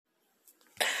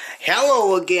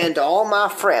Hello again to all my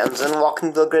friends, and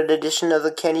welcome to a great edition of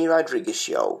the Kenny Rodriguez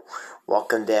Show.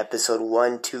 Welcome to episode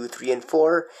 1, 2, 3, and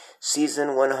 4,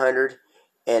 season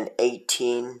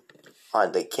 118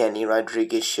 on the Kenny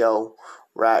Rodriguez Show,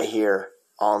 right here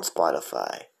on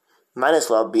Spotify. Might as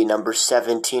well be number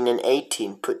 17 and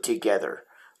 18 put together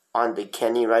on the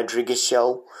Kenny Rodriguez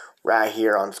Show, right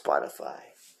here on Spotify.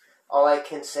 All I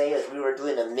can say is we were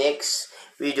doing a mix,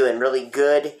 we were doing really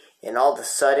good, and all of a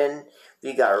sudden,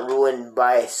 we got ruined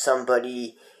by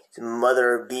somebody's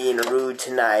mother being rude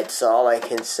tonight. So all I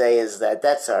can say is that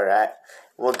that's alright.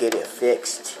 We'll get it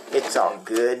fixed. It's all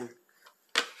good.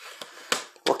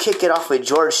 We'll kick it off with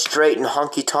George Strait and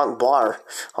Honky Tonk Bar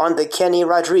on the Kenny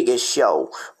Rodriguez Show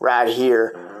right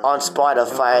here on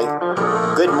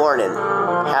Spotify. Good morning.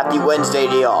 Happy Wednesday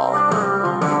to y'all.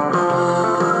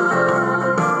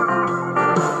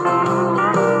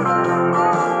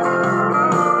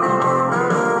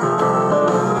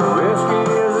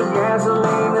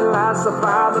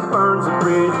 Fire that burns the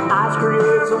bridge. Ice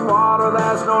creates a water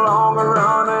that's no longer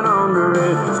running under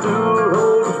it. Stool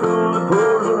holds a spoon that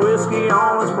pours the whiskey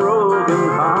on its broken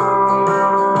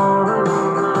heart.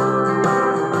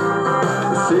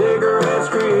 The cigarettes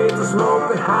create the smoke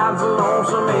that hides the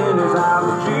lonesome in his eyes.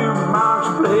 The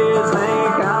jukebox plays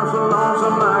Hank, I'm so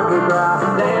lonesome I could cry. The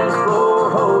dance floor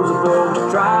holds the folks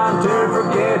trying to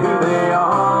forget who they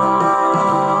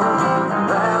are.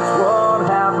 That's what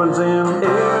happens in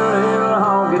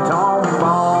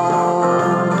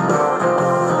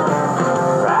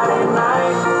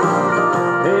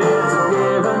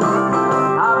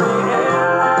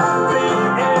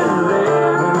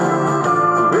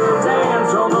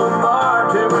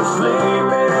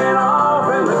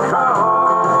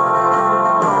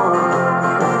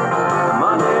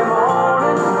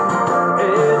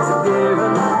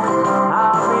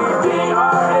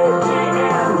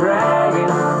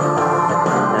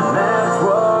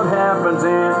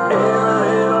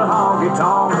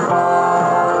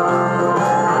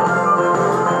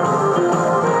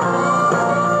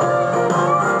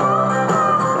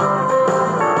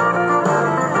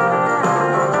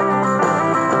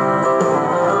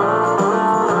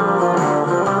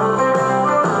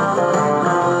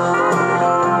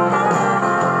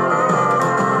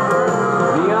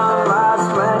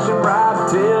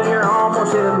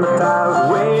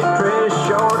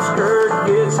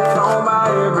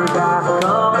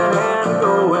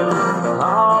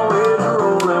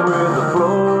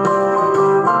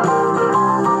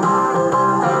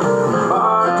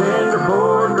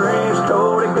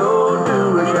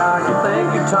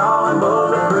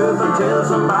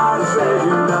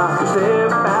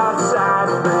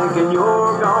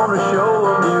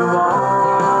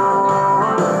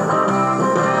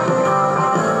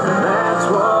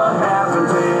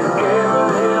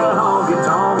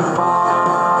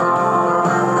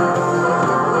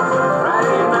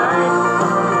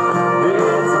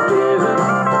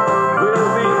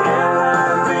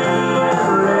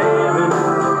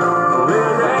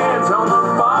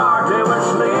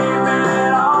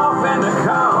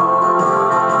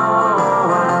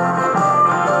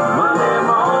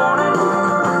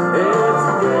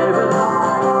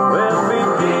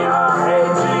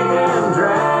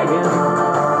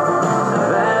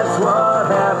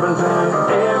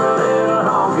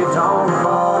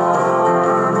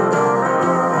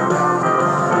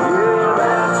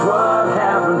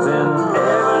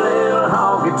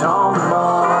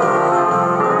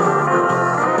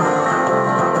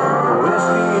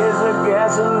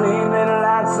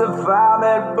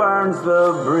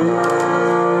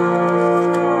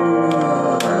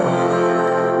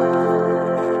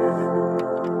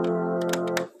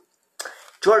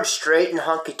George Strait and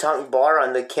Honky Tonk Bar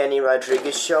on the Kenny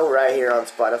Rodriguez Show right here on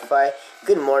Spotify.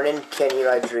 Good morning, Kenny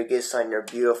Rodriguez, on your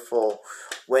beautiful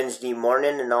Wednesday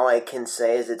morning. And all I can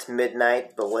say is it's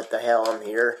midnight, but what the hell, I'm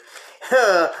here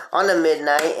on a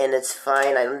midnight, and it's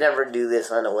fine. I never do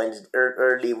this on a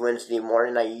early Wednesday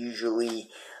morning. I usually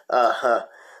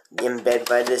in bed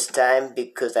by this time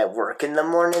because I work in the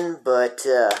morning. But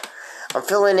I'm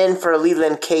filling in for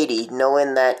Leland Katie,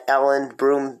 knowing that Ellen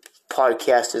Broom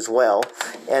podcast as well,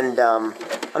 and I'm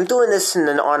doing this in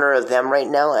honor of them right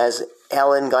now, as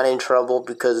Ellen got in trouble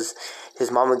because his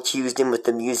mom accused him with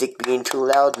the music being too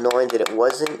loud, knowing that it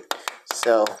wasn't.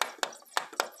 So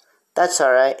that's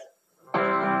alright.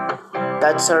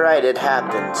 It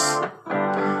happens.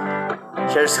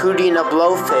 Here's Hootie and a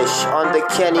Blowfish on the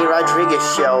Kenny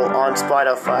Rodriguez Show on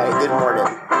Spotify. Good morning.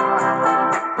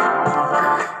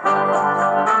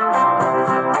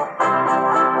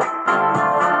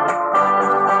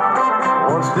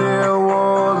 Once there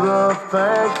was a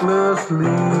thankless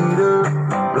leader,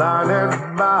 blind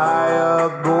buy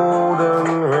a golden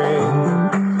ring.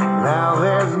 Now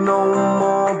there's no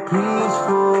more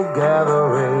peaceful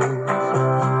gatherings.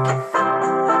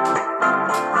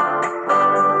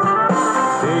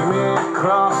 Take me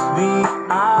across the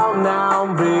aisle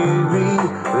now, baby.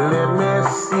 Let me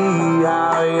see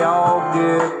how y'all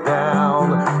get down.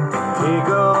 Take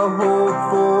a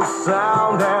hopeful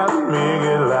sound and make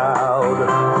it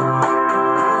loud.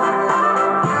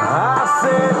 I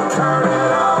said turn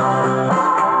it up.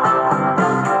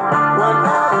 When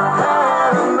I've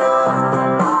had enough,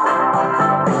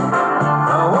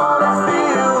 I wanna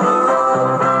feel the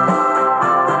love.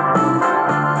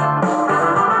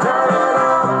 Turn it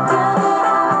up.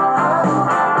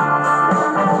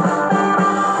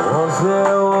 Once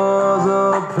there was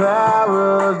a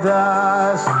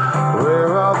paradise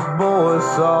where a boy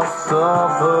saw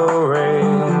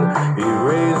suffering. He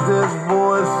raised his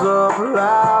voice up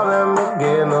loud and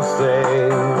began to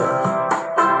sing.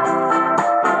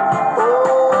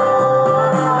 Oh,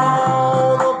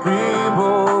 the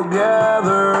people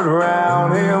gathered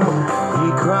round him.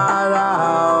 He cried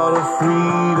out a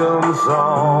freedom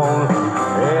song.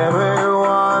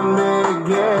 Everyone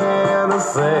began to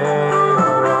sing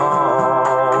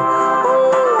along.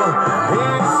 Oh, he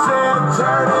said,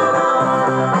 turn it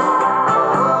up,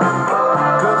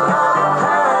 'cause I've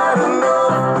had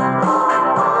enough.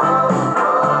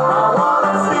 I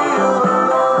wanna feel the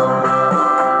love.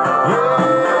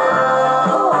 Yeah,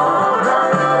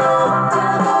 turn it up.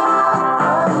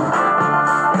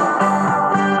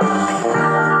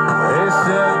 They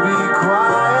said, be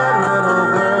quiet, little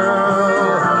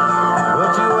girl,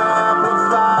 but you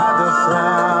amplified the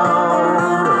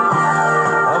sound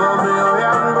of a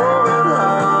million broken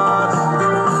hearts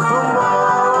from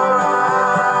all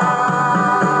around.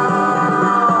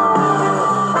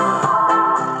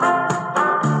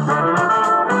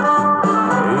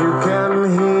 You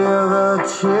can hear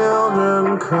the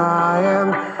children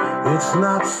crying. It's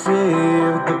not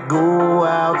safe to go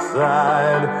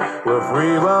outside. We're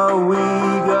free, but we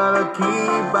gotta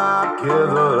keep our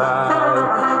kids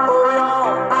alive. Oh,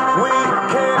 y'all, we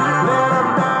can't let them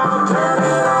down. Turn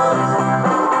it up,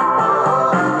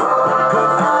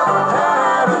 'cause I've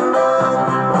had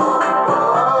enough.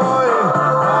 Oh,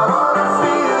 yeah, I wanna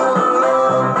feel the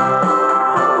love.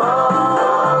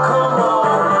 Oh, come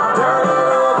on, turn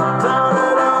it up, turn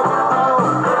it up. Oh,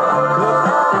 'cause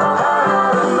I've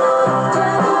had enough.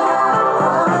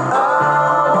 I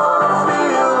wanna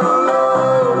feel the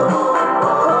love.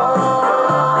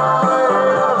 Oh,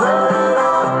 yeah, turn it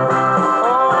up.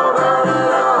 Oh, turn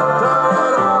it up, turn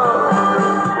it up.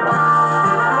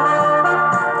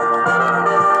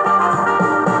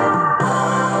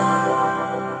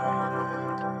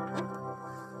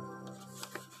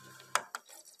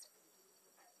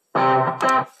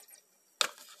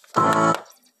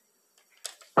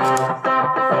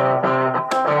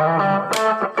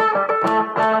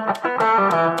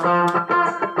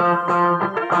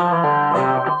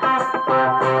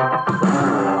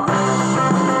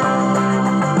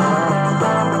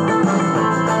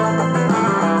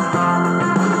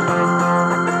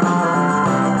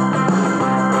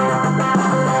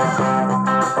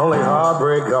 Only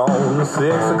heartbreak on the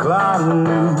 6 o'clock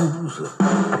news.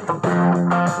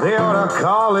 They ought to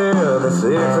call it the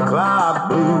 6 o'clock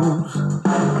blues.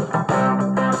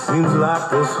 Seems like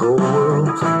this whole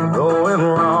world's going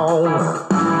wrong.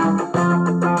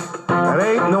 That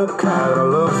ain't no kind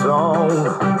of love song.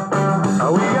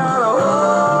 We gotta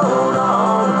hold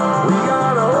on. We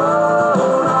gotta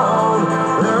hold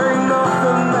on. There ain't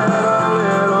nothing that a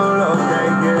little love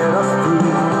can't get us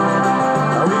through.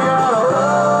 We gotta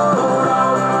hold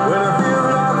on when it feels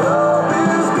like hope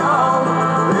is gone.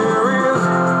 There is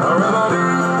a remedy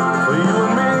for you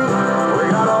and me. We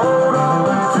gotta hold on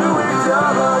to each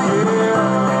other,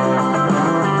 yeah.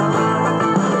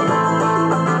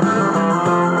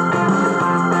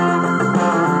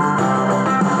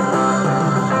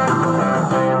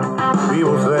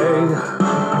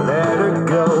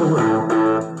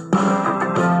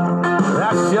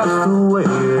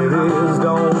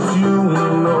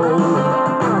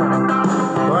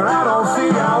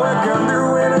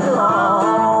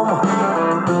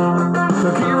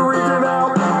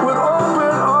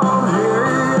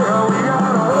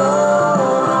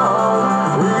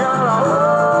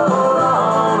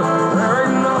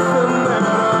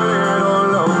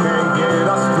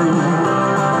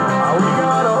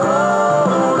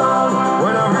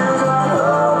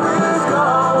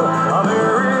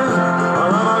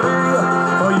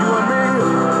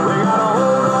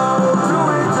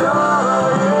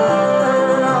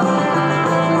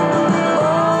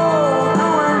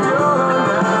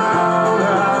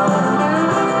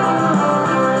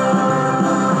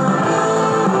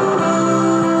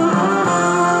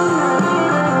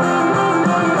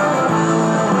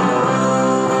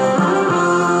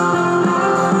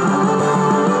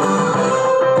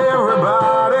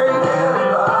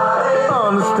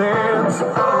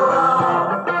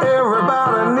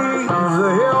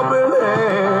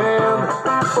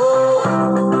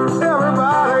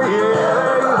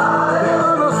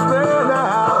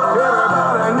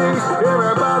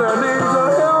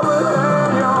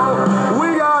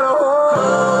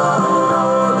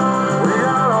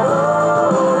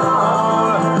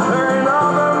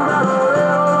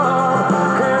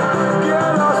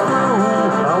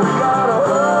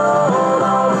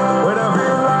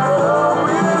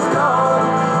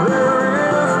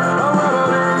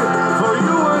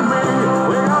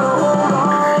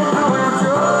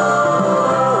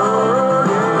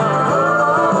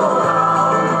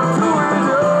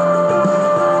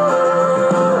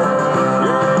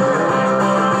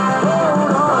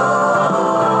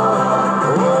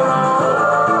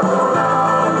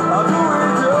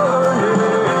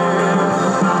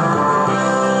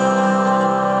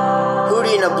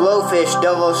 eating a blowfish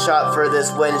double shot for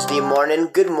this Wednesday morning.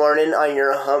 Good morning on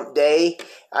your hump day.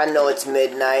 I know it's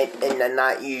midnight and I'm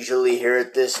not usually here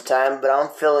at this time, but I'm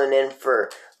filling in for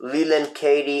Leland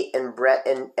Katie and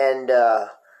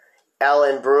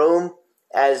Ellen Broom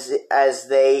as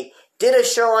they did a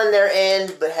show on their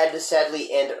end, but had to sadly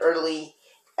end early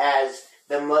as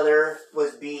the mother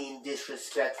was being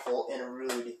disrespectful and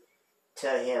rude to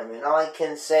him. And all I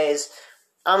can say is,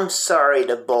 I'm sorry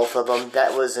to both of them.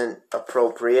 That wasn't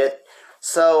appropriate.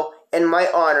 So, in my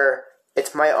honor,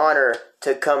 it's my honor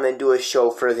to come and do a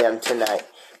show for them tonight.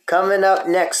 Coming up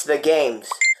next, the games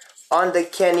on the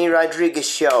Kenny Rodriguez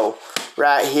Show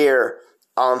right here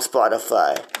on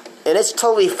Spotify. And it's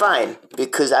totally fine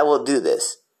because I will do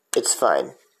this. It's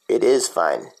fine. It is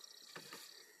fine.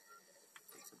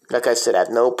 Like I said, I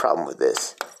have no problem with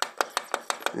this.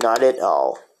 Not at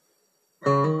all.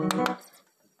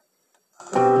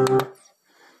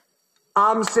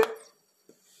 I'm sick.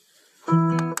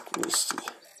 Let me see.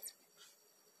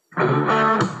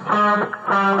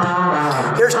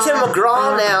 Here's Tim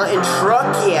McGraw now in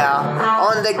Truck Yeah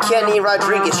on the Kenny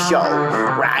Rodriguez Show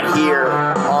right here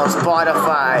on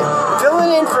Spotify.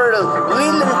 Filling in for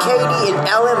Leland Katie and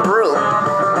Ellen Broom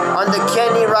on the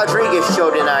Kenny Rodriguez Show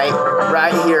tonight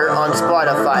right here on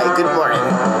Spotify. Good morning.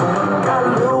 Got a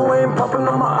little Wayne popping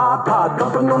on my iPod,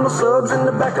 dumping on the subs in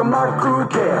the back of my crew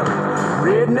cab.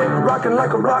 Redneck rocking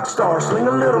like a rock star, sling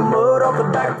a little mud off the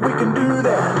back, we can do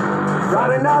that.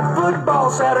 Friday night football,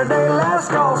 Saturday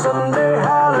last call, Sunday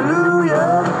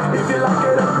hallelujah. If you like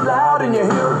it up loud and you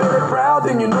hear really proud,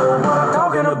 then you know what I'm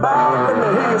talking about. Let me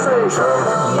hear you say, sure,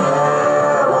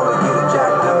 yeah, I wanna get it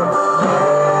jacked up,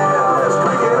 yeah, let's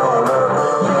crank it on up,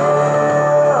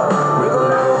 yeah, with a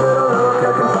little bit of luck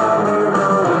I can find me a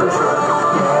girl with a truck,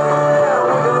 yeah,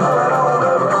 we can roll it on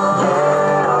up,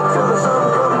 yeah, till the sun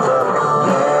comes up,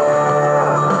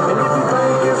 yeah, and if you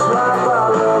think it's life I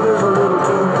love is a little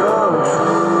too country,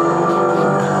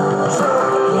 truck,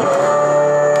 yeah.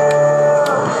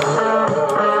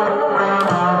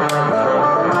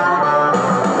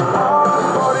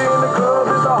 Party in the club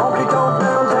is a honky-tonk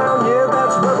downtown, yeah,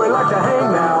 that's where we like to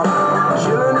hang out.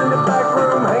 Chilling in the back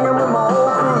room, hanging with my whole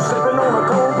crew, sipping on a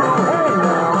cold brew, hey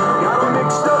now. Got a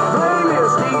mixed up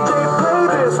playlist, DJ play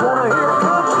this, wanna hear a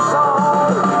country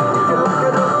song. If you like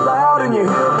it up loud and you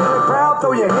hear really proud,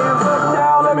 throw your hands up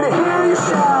now, let me hear you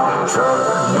shout. Truck,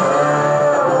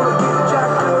 yeah, I wanna get it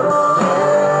jacked up,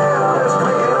 yeah, let's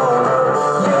crank it on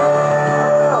up,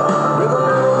 yeah, with a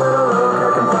little bit of luck I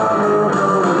can find me a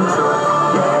girl with a truck,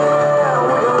 yeah,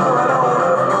 we can roll it on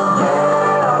up,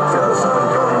 yeah, till the sun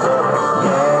comes up,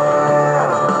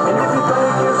 yeah, and if you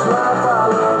think it's life I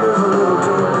love is a little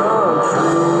too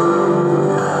country,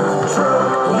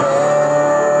 truck, yeah.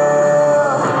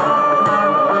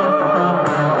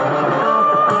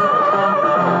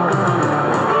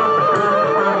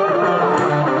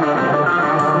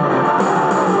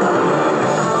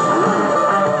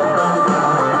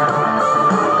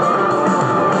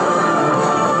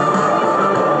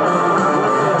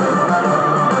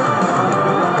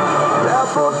 Now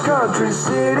for country,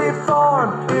 city,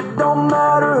 farm, it don't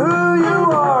matter who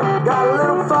you are. Got a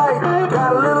little fight,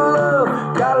 got a little love,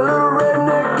 got a little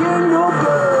redneck in your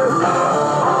blood.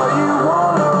 All you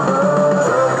wanna love,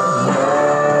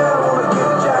 yeah, wanna get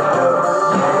it jacked up,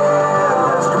 yeah,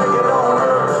 let's crank it on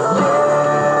up, yeah,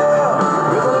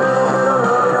 with a little bit of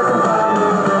luck I can find me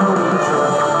a girl with a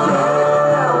truck,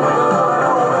 yeah, we can roll it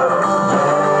on up,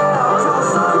 yeah, till the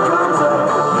sun comes up,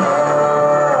 yeah,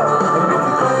 and if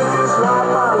you think it's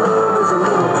life I love is a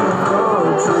little too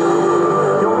country,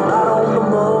 you're right on the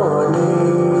money,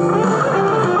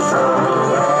 truck,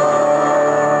 yeah.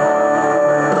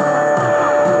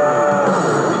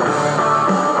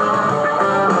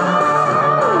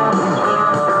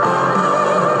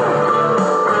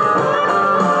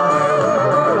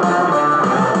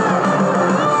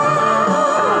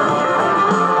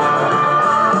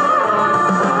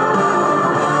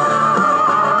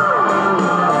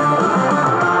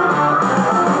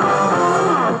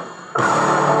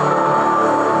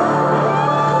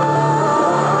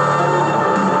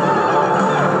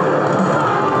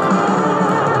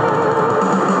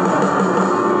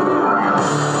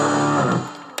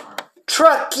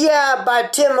 Truck Yeah by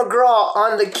Tim McGraw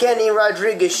on the Kenny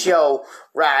Rodriguez Show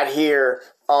right here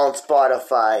on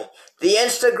Spotify. The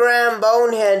Instagram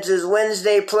Boneheads is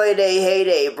Wednesday Playday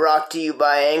Heyday, brought to you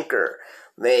by Anchor.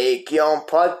 Make your own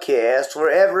podcast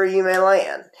wherever you may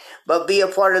land. But be a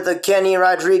part of the Kenny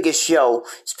Rodriguez Show,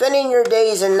 spending your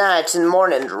days and nights and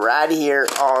mornings right here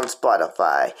on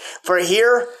Spotify. For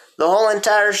here, the whole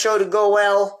entire show to go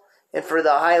well, and for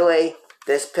the highway,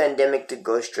 this pandemic to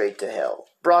go straight to hell.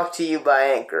 brought to you by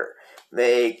Anchor.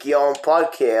 Make your own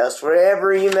podcast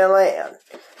wherever you may land,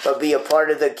 but be a part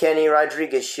of the Kenny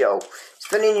Rodriguez Show.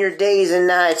 Spending your days and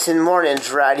nights and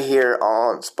mornings right here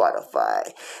on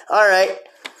Spotify. Alright.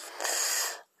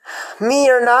 Me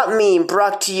or Not Me,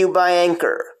 brought to you by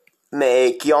Anchor.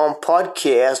 Make your own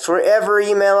podcast wherever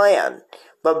you may land,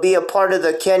 but be a part of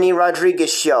the Kenny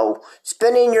Rodriguez Show.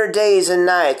 Spending your days and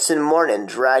nights and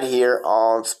mornings right here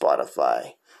on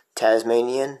Spotify.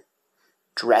 Tasmanian,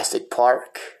 Jurassic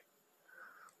Park,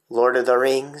 Lord of the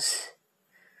Rings,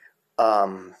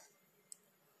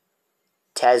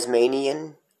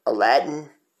 Tasmanian,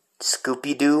 Aladdin,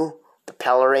 Scooby-Doo, the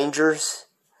Power Rangers,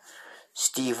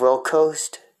 Steve Wilkos,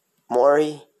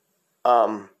 Maury,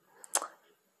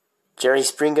 Jerry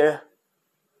Springer,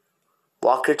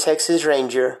 Walker, Texas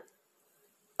Ranger,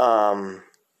 Star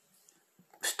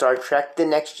Trek The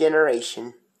Next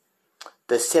Generation,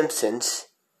 The Simpsons,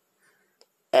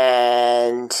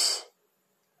 and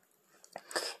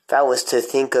if I was to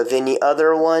think of any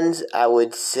other ones, I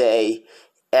would say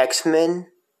X-Men.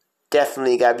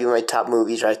 Definitely gotta be my top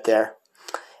movies right there.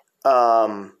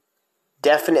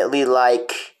 Definitely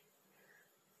like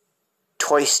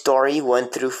Toy Story 1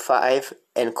 through 5,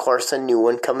 and of course a new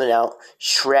one coming out,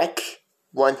 Shrek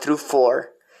 1 through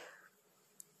 4.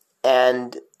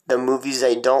 And the movies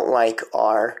I don't like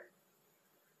are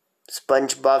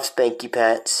SpongeBob Spanky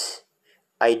Pants,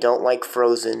 I don't like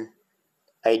Frozen,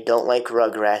 I don't like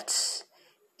Rugrats,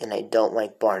 and I don't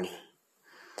like Barney.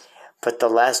 But the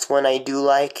last one I do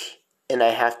like, and I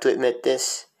have to admit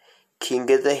this, King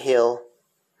of the Hill,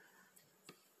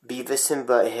 Beavis and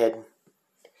Butthead,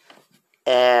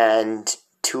 and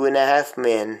 2.5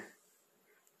 Men,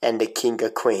 and the King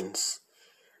of Queens.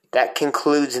 That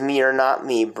concludes Me or Not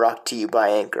Me, brought to you by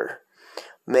Anchor.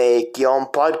 Make your own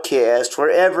podcast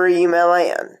wherever you may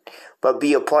land, but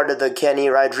be a part of the Kenny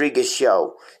Rodriguez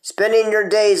Show. Spending your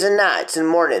days and nights and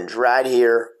mornings right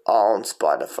here on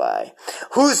Spotify.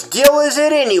 Whose deal is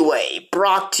it anyway?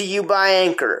 Brought to you by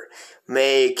Anchor.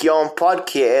 Make your own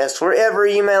podcast wherever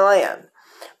you may land,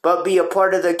 but be a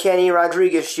part of the Kenny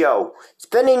Rodriguez Show.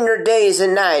 Spending your days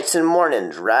and nights and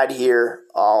mornings right here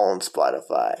on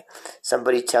Spotify.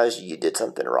 Somebody tells you did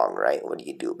something wrong, right? What do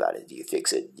you do about it? Do you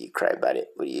fix it? Do you cry about it?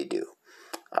 What do you do?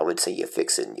 I would say you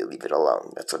fix it and you leave it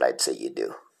alone. That's what I'd say you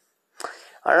do.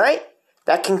 Alright?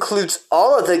 That concludes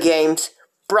all of the games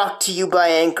brought to you by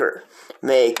Anchor.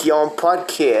 Make your own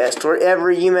podcast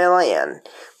wherever you may land,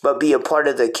 but be a part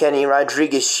of the Kenny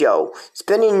Rodriguez Show.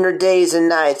 Spending your days and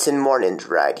nights and mornings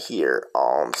right here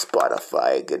on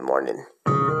Spotify. Good morning.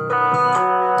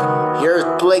 Here's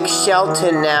Blake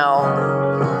Shelton now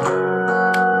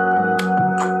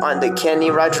on the Kenny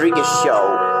Rodriguez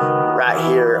Show right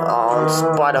here on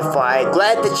Spotify.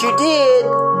 Glad that you did.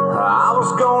 I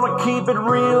was gonna keep it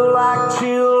real, like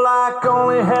chill, like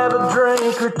only have a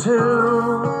drink or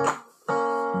two.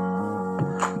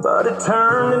 But it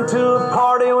turned into a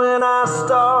party when I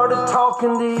started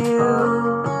talking to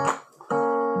you.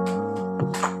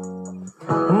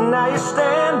 And now you're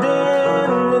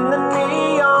standing in the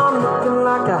neon, looking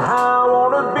like a high I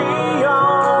wanna be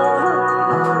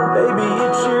on. Baby,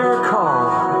 it's your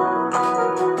call,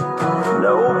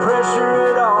 no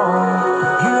pressure at all.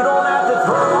 You don't have to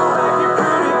throw back your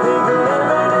pretty pink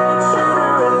lemonade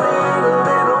shooter and lean a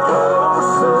little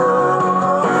closer.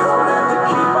 You don't have to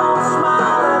keep on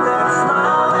smiling that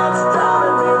smile that's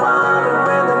driving me wild. And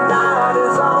when the night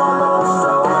is almost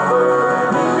over,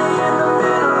 meet me in the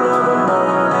middle of a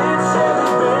moonlit Chevy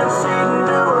Benz seat and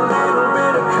do a little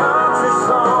bit of country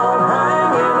song,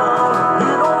 hanging on.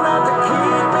 You don't have to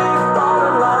keep me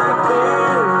falling like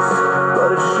this, but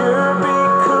it sure be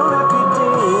cool if you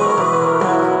did.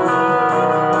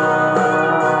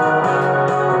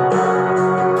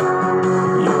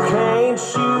 You can't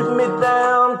shoot me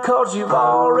down 'cause you've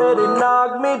already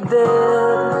knocked me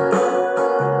dead.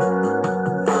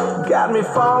 Got me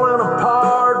falling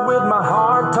apart with my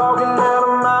heart talking out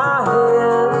of my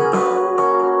head.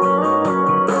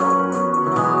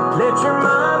 Let your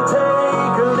mind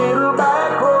take a little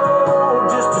back road,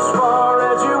 just as far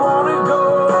as you want to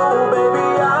go.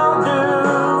 Baby, I'll do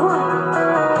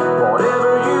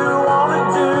whatever you want to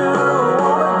do.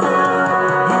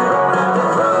 You don't have to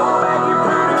throw back your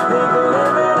pretty pink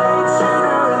lemonade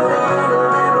shooter and lean a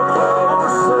little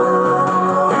closer.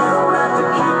 You don't have to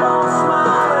keep on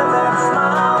smiling that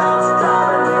smile that's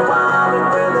driving me wild. And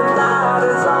when the night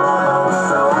is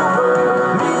almost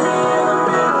over, meet me in the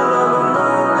middle of a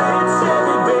moonlit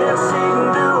Chevy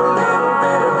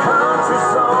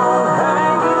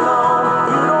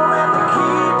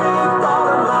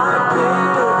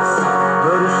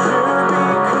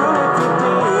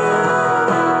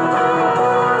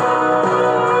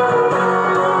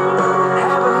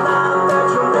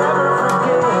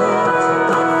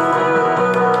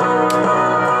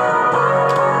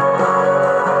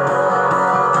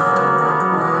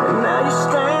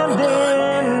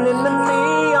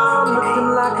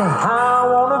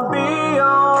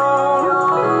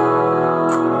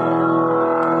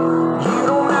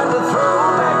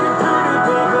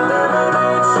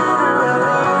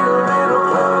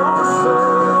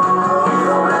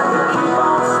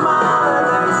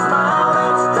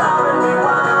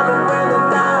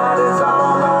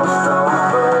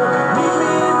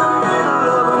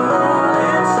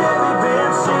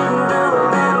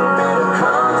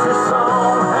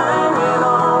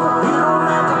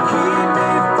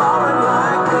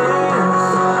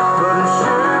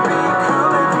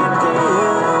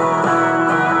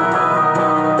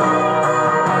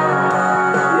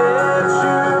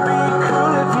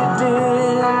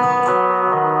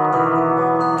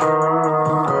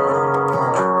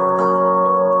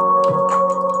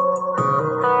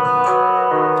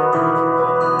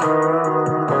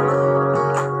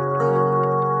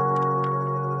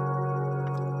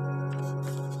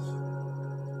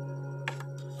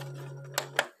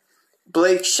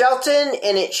Blake Shelton,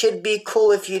 and it should be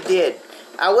cool if you did.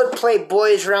 I would play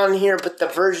Boys Around Here, but the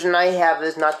version I have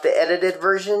is not the edited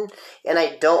version, and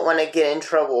I don't want to get in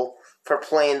trouble for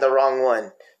playing the wrong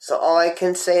one. So all I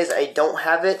can say is I don't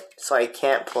have it, so I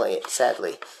can't play it,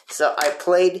 sadly. So I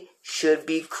played Should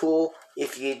Be Cool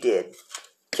If You Did.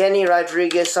 Kenny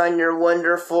Rodriguez on your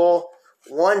wonderful,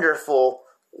 wonderful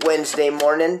Wednesday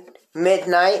morning.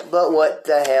 Midnight, but what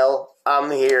the hell?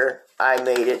 I'm here. I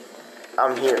made it.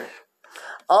 I'm here.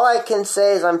 All I can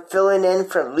say is I'm filling in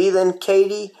for Leland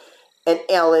Katie and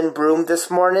Ellen Broom this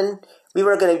morning. We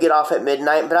were going to get off at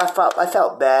midnight, but I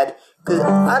felt bad because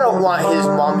I don't want his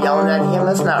mom yelling at him.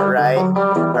 That's not right.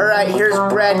 All right, here's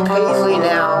Brad Paisley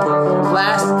now.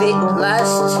 Last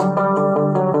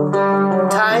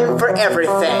time for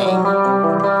everything.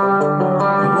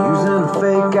 Using a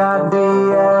fake ID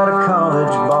at a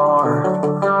college bar.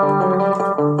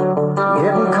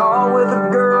 Getting caught with a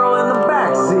girl in the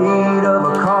backseat of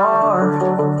a car.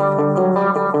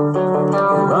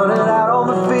 Running out on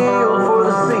the field for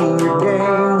the senior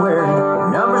game wearing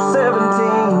number 17.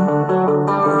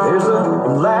 There's a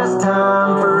last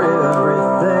time for everything.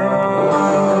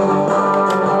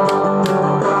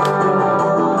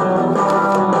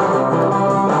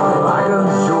 Like a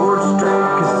short straight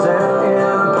cassette in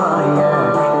a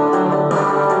Pontiac.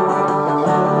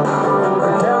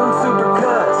 Telling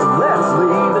supercuts, let's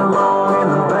leave it long in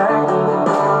the back.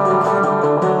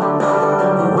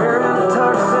 Wearing a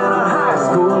tux in a high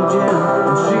school gym,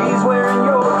 and she's wearing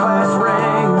your class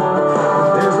ring.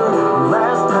 There's a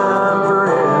last time for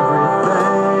everything.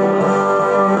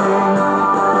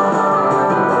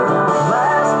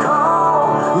 Last call,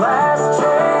 last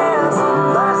chance,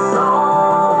 last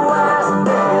song, last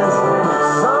dance.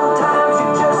 Sometimes you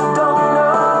just don't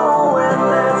know when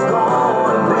that's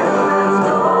gonna be.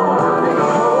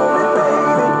 Hold me,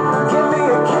 baby, give me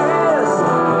a kiss.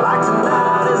 Like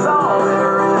tonight is all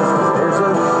there is. 'Cause there's a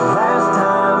last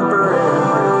time for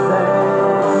everything.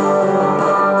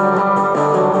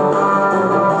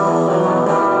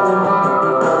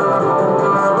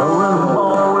 Throwing the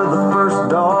ball with the first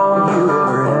dog you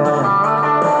ever had.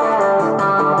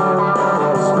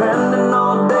 Spending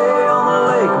all day on the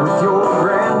lake with your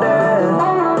granddad.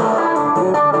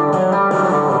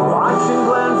 Watching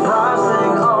Glenn Fry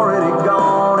sing Already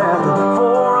Gone at the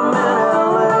Forum in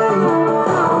LA.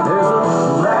 There's a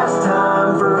last time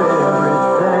for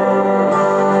everything.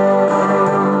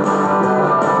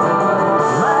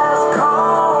 Last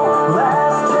call,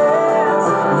 last chance,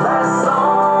 last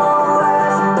song,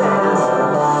 last dance.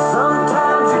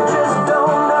 Sometimes you just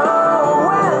don't know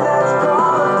when that's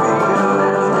gonna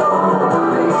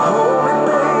be. Hold me,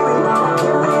 baby,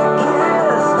 give me a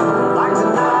kiss. Like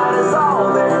tonight is all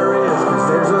there is. 'Cause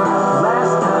there's a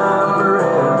last time for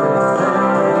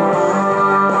everything.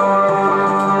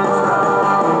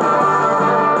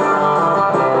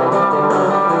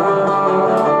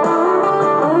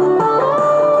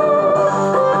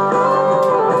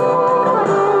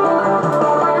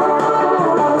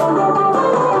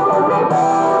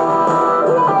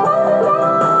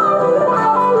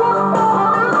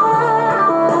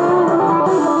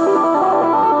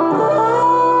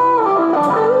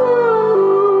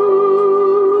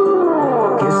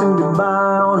 Kissing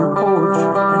goodbye on her porch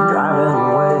and driving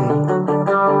away.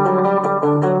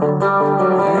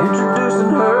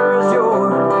 Introducing her as your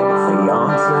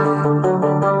fiance.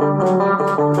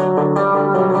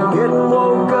 Getting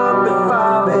woke up at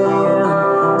 5 a.m.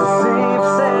 to see if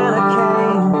Santa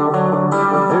came.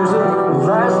 There's a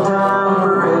last time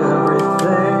for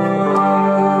everything.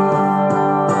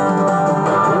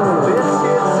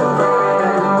 Biscuits and gravy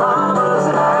at Mama's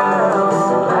house.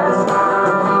 Last time.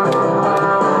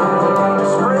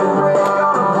 Spring break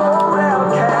on a pull-down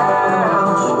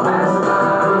couch. Last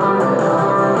time.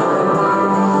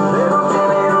 Little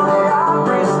Jimmy on the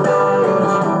Opry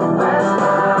stage. Last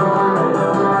time.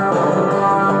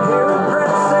 Hearing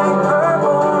Prince sing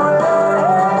Purple Rain.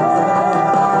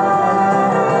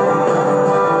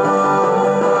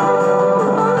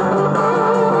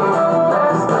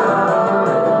 Last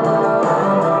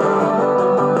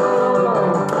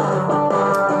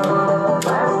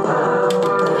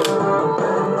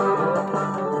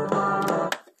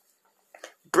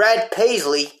Brad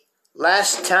Paisley,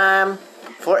 last time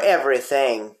for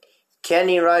everything.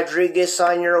 Kenny Rodriguez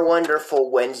on your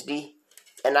wonderful Wednesday.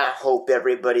 And I hope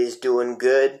everybody's doing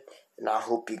good. And I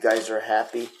hope you guys are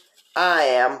happy. I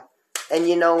am. And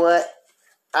you know what?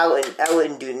 I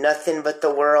wouldn't do nothing but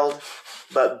the world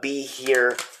but be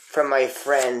here for my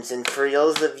friends. And for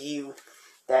those of you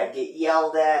that get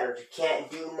yelled at or can't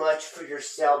do much for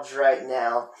yourselves right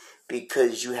now,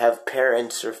 because you have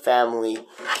parents or family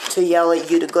to yell at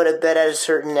you to go to bed at a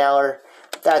certain hour.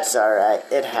 That's alright.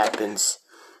 It happens.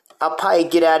 I'll probably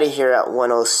get out of here at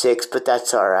 1:06, but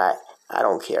that's alright. I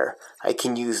don't care. I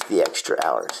can use the extra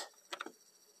hours.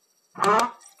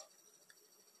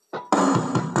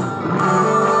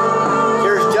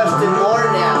 Here's Justin Moore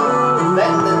now,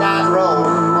 letting the night roll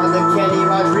on the Kenny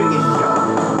Rodriguez Show,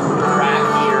 right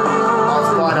here on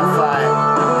Spotify.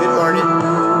 Good morning.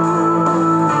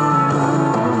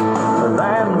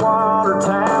 That water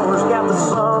tower's got the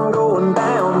sun going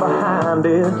down behind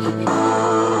it.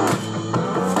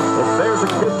 If there's a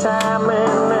good time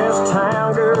in this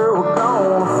town, girl, we're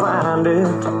gonna find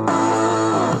it.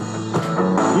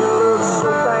 You look so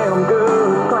damn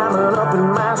good climbing up in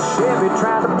my Chevy.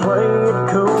 Tried to play it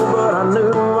cool, but I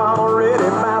knew already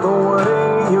by the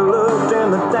way you looked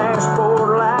in the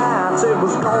dashboard lights, it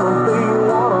was gonna be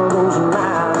one of those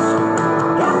nights.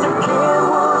 Got the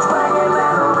Kenwoods banging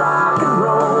that rock and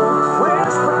roll.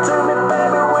 Whisper to me,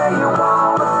 baby, where you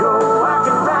wanna go. I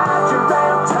can ride you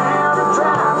downtown or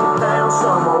drive you down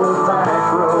some old back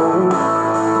road.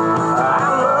 I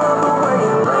love the way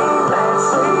you lean that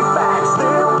seat back,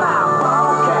 still my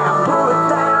ball cap, pull it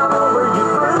down over your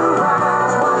blue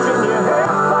eyes, watching your hair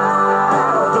fly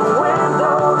out the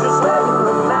window, just letting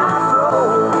the night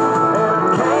roll. And I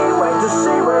can't wait to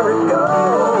see where it goes.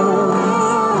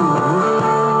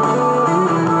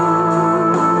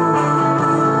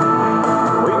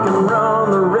 We can run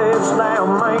the reds down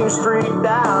Main Street,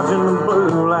 dodging the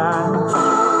blue lights,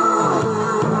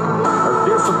 or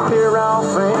disappear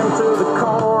off into the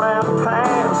corn out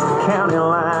past the county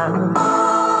line.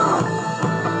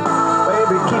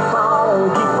 Baby, keep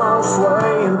on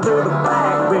swaying to the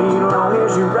backbeat, long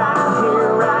as you're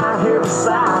right here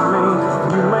beside me.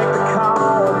 You make the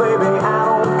call, baby, I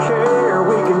don't care.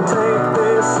 We can take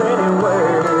this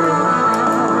anywhere.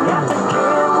 Got the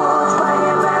Kenwoods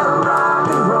banging that rock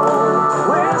and roll.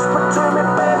 Whisper to me,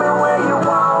 baby, where you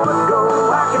wanna go.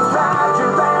 I can ride you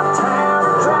downtown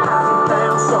or drive you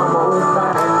down some old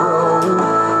back road.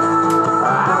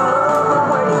 I love the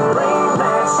way you lean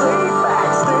that seat back,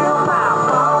 still my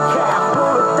ball cap,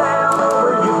 pull it down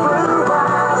over your blue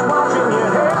eyes, watching your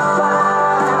hair fly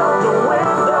out the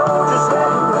window, just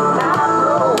letting the night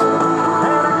roll.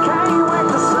 And I can't wait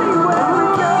to see where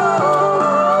it goes.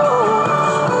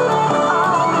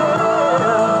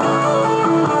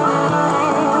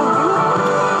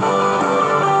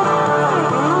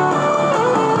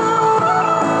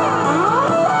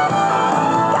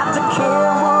 Got the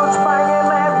Kenwoods banging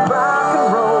that rock and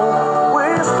roll.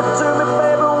 Whisper to me,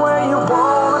 baby, where you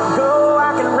wanna go. I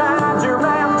can ride you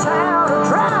around town or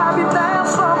drive you down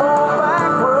some old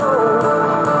back road.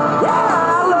 Yeah,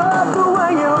 I love the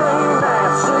way you lean that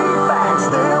seat back,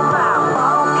 still my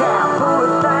ball cap, pull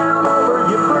it down over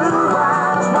your blue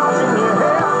eyes, watching your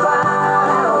hair fly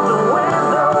out the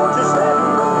window, just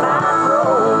letting the night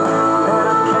roll. And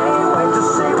I can't wait to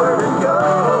see where it goes.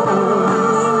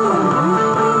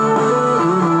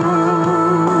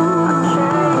 I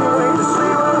can't wait to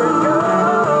see where it goes.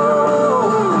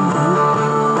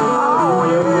 Oh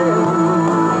yeah,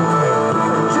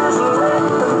 just let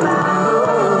the night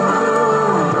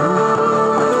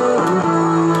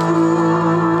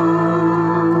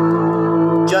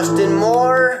roll. Justin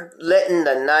Moore, letting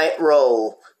the night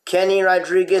roll. Kenny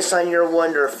Rodriguez on your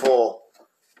wonderful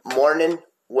morning,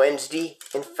 Wednesday,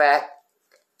 in fact.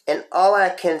 And all I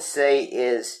can say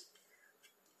is,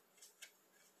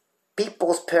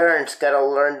 people's parents gotta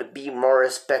learn to be more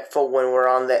respectful when we're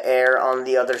on the air on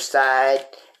the other side.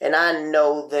 And I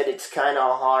know that it's kind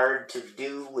of hard to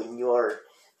do when you're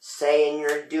saying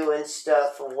you're doing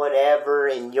stuff or whatever,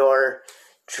 and you're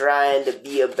trying to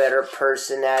be a better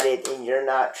person at it, and you're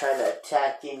not trying to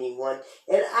attack anyone.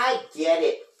 And I get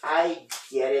it. I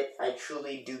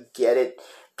truly do get it.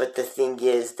 But the thing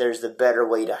is, there's a better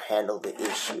way to handle the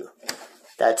issue.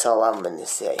 That's all I'm going to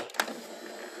say.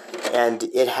 And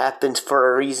it happens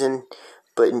for a reason,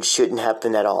 but it shouldn't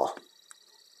happen at all.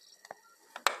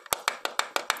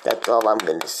 That's all I'm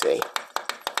going to say.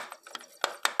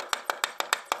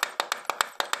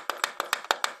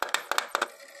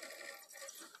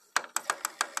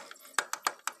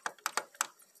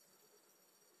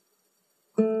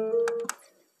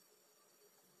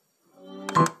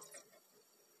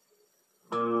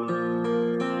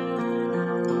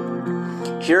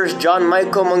 Here's John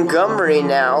Michael Montgomery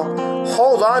now.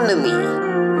 Hold on to me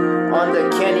on the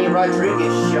Kenny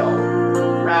Rodriguez Show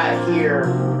right here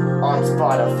on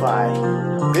Spotify.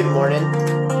 Good morning.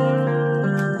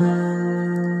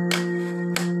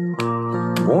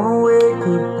 Wanna wake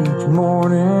up each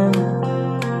morning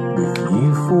with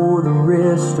you for the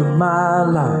rest of my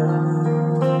life.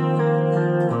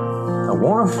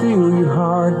 wanna feel your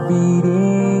heart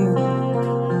beating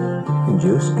and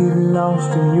just get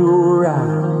lost in your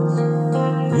eyes.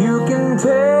 You can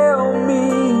tell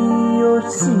me your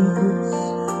secrets,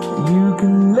 you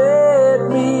can let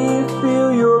me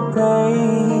feel your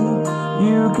pain,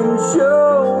 you can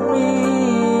show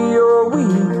me your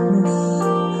weakness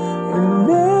and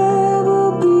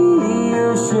never be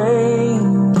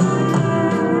ashamed.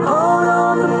 Hold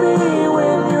on to me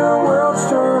when your world's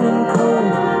turning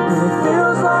cold and it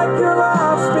feels like your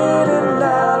life's spinning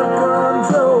out of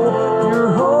control.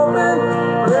 You're hoping,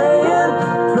 praying,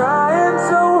 trying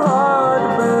so hard to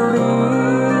believe.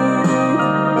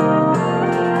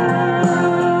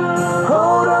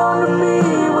 Hold on to me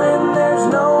when there's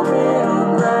no middle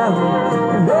ground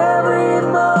and every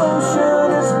emotion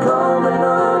is coming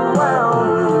unwound,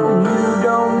 and you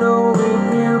don't know if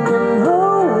you can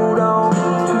hold on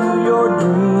to your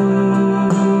dreams.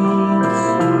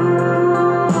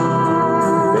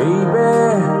 Baby,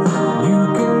 you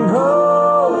can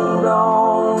hold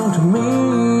on to me.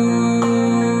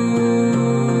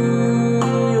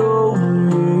 Oh,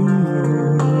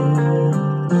 yeah.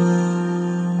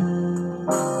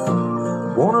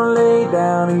 Wanna lay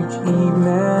down each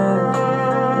evening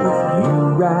with you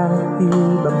right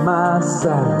here by my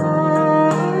side.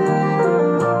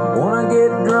 Wanna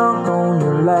get drunk on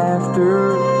your laughter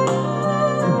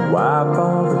and wipe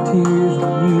all the tears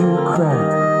when you cry.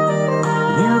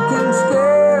 You can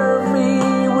scare me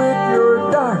with your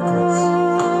darkness,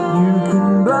 you can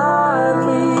blind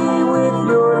me with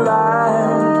your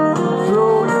light.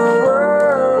 Throw your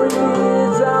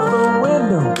worries out the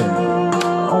window, baby,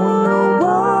 on your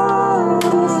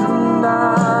wildest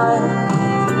night.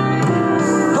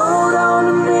 Hold on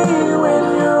to me when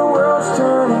your world's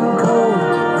turning cold.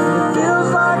 It feels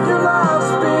like your life's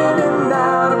spinning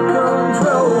out of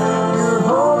control. You're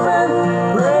hoping,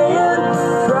 praying,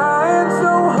 trying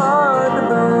so hard to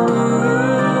believe.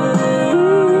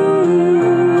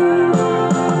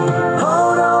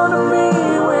 Hold on to me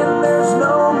when there's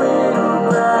no middle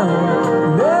ground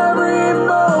and every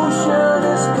emotion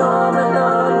is coming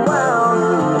unwound,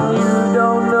 and you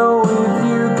don't know if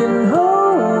you can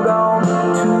hold on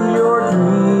to your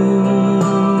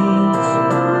dreams.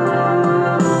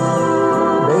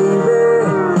 Baby,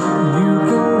 you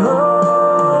can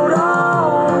hold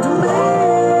on to me.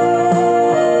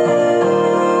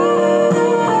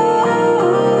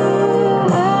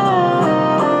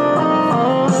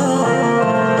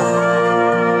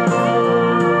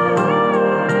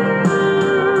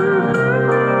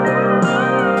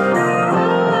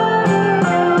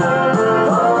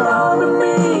 Hold on to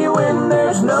me when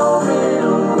there's no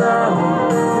middle ground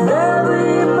and every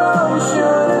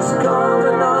emotion is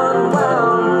coming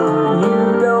unwound. You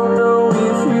don't know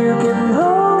if you can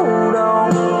hold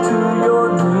on to your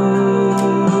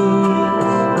dreams.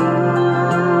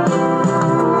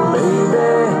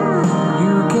 Baby,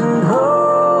 you can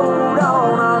hold on.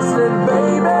 I said,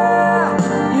 baby,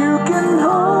 you can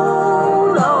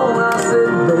hold on. I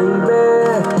said, baby,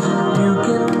 you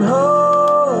can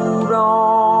hold on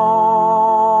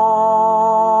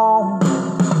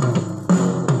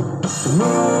to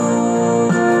me.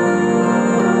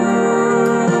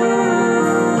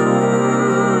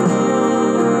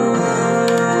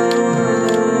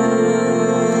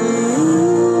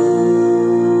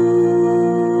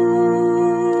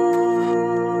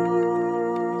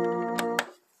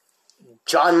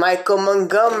 John Michael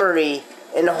Montgomery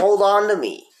and Hold On To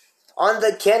Me on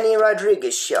the Kenny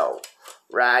Rodriguez Show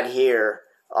right here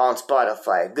on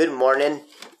Spotify. Good morning,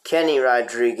 Kenny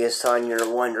Rodriguez on your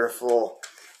wonderful,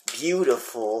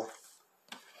 beautiful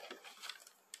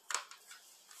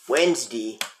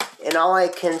Wednesday. And all I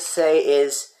can say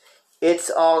is it's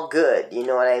all good, you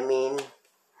know what I mean?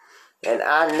 And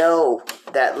I know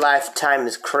that lifetime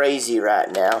is crazy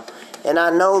right now. And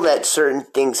I know that certain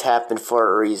things happen for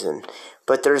a reason.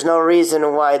 But there's no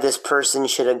reason why this person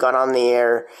should have got on the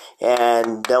air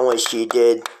and done what she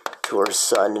did to her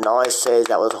son. And all I say is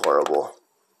that was horrible.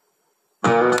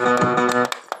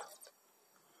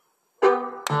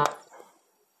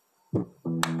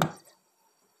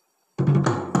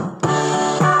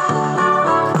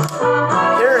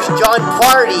 Here's John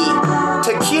Party,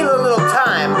 Tequila Little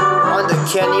Time on the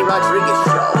Kenny Rodriguez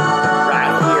Show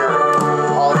right here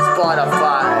on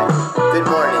Spotify. Good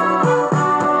morning.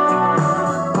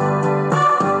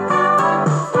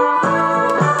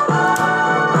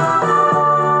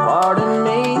 Pardon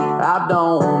me, I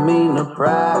don't mean to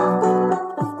pry.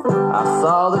 I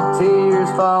saw the tears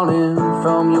falling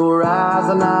from your eyes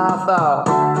and I thought,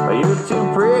 well, you're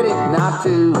too pretty not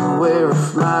to wear a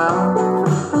smile.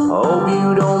 Hope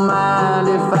you don't mind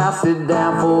if I sit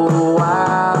down for a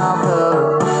while,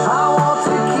 'cause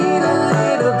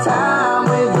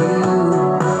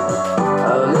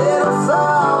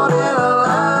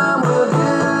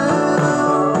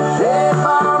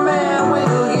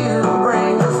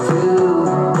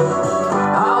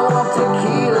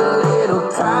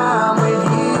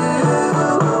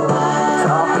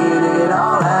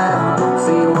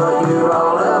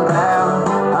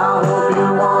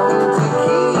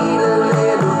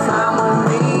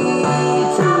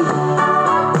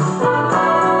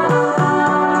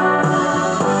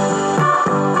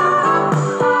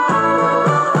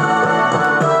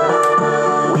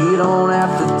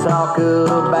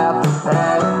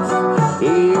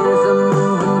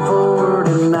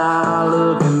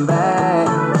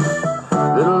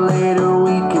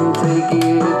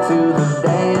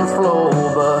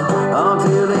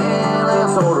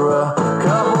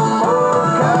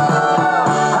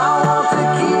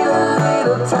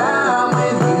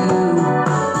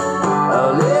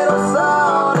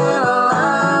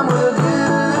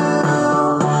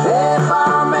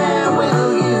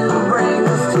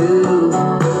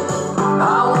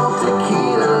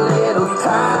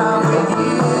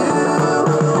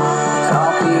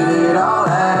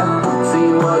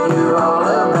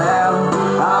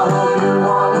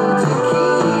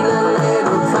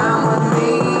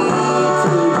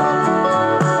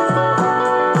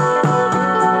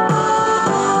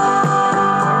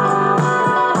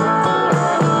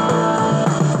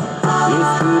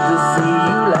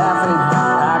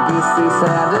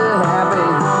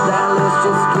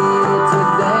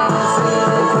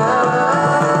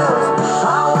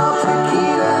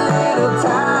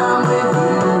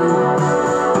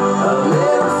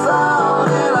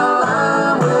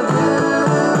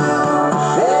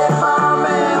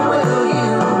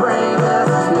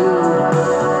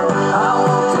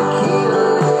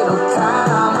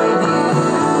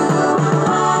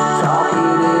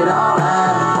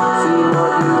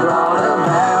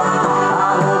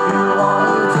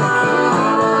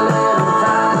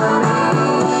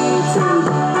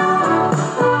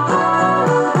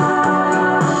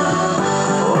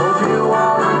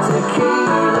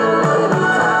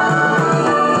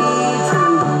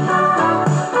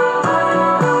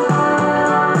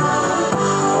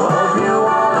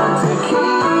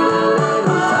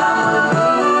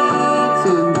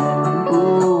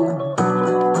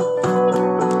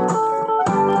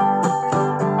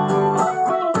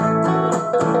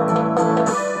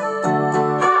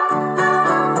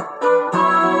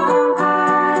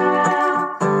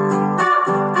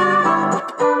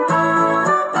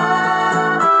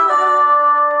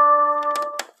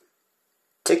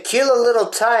Kill a little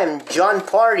time, John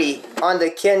Party on the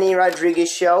Kenny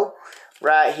Rodriguez Show,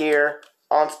 right here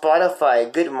on Spotify.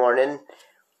 Good morning.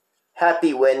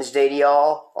 Happy Wednesday to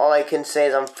y'all. All I can say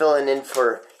is I'm filling in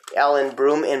for Ellen,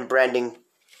 Broom, and Brandon,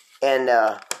 and,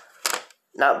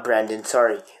 not Brandon,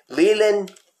 sorry.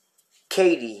 Leland,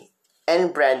 Katie,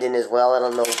 and Brandon as well. I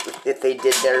don't know if they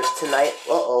did theirs tonight.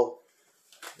 Uh-oh.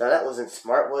 No, that wasn't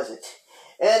smart, was it?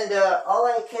 And all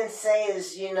I can say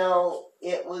is,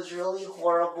 it was really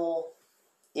horrible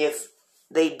if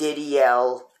they did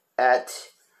yell at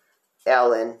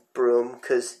Ellen Broom,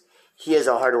 because he is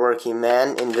a hardworking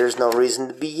man, and there's no reason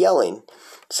to be yelling.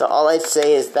 So all I'd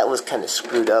say is that was kind of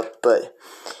screwed up, but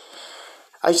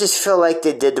I just feel like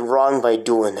they did wrong by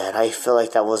doing that. I feel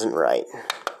like that wasn't right.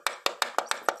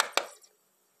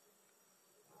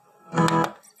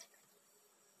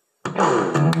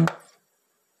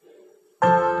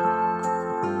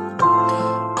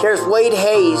 Here's Wade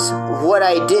Hayes, What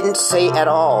I Didn't Say at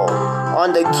All,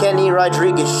 on the Kenny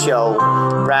Rodriguez Show,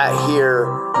 right here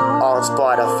on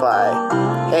Spotify.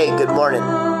 Hey, good morning.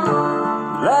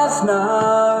 Last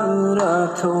night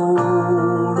I told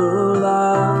a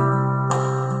lie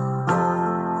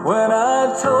when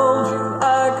I told you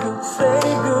I could say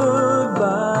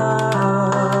goodbye.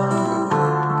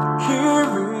 Here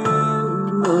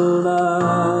in the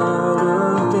light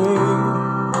of day,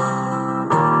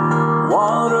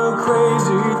 what a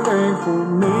crazy thing for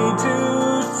me to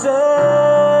say.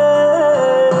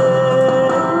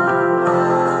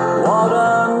 What I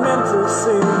meant to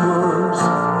say was,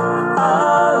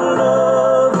 I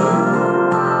love you.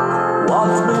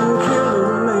 What's been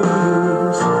killing me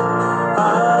is I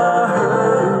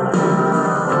hurt you.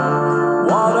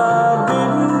 What I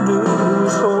didn't do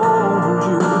was hold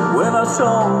you when I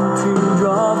saw the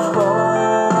teardrops fall.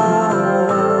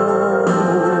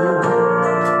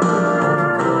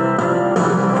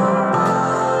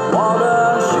 What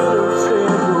I should have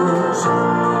said was,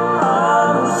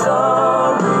 I'm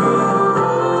sorry.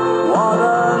 What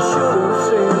I should have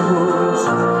said was,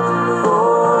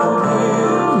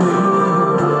 forgive me.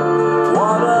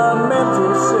 What I meant to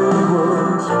say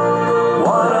was,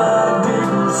 what I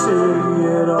didn't say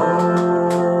at all.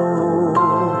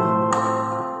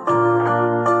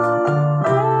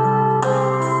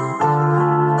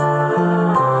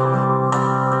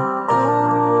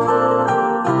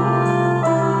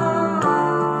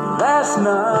 Last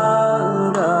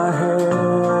night I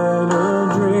had a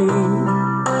dream.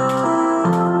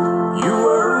 You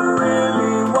were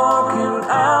really walking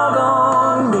out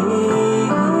on me.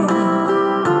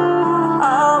 I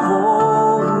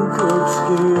woke up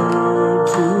scared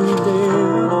to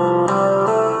death.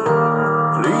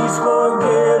 Please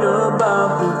forget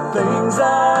about the things I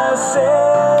said.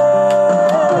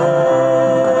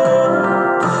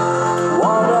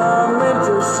 What I meant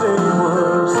to say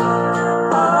was,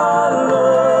 I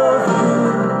love you.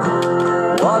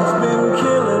 What's been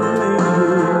killing me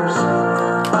is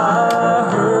I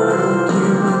hurt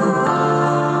you.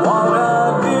 What I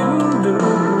didn't do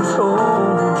was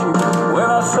hold you when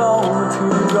I saw the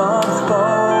teardrops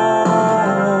fall.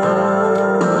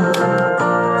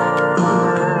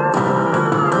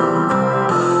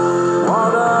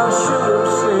 What I should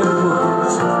have said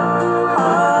was,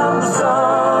 I'm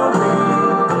sorry.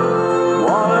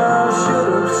 What I should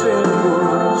have said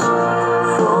was,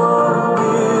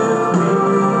 forgive me.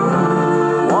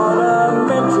 What I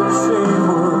meant to say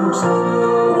was,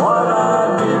 what I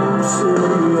didn't say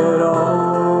at all.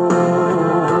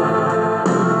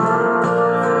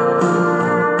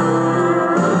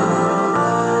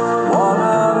 What I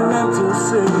meant to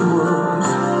say was,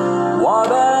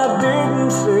 what I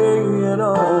didn't say at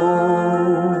all.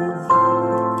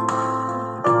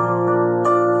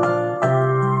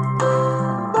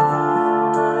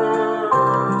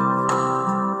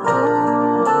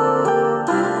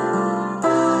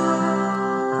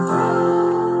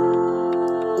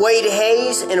 Wade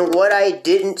Hayes and What I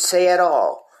Didn't Say at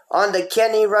All, on the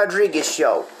Kenny Rodriguez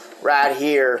Show, right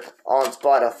here on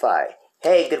Spotify.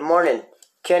 Hey, good morning.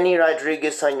 Kenny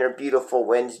Rodriguez on your beautiful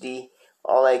Wednesday.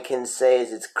 All I can say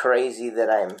is it's crazy that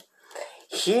I'm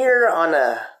here on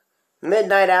a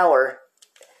midnight hour.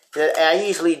 I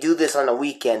usually do this on a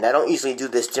weekend. I don't usually do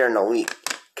this during the week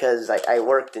because I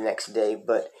work the next day.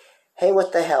 But hey,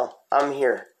 what the hell? I'm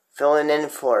here filling in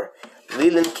for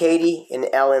Leland Katie and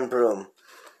Ellen Broom.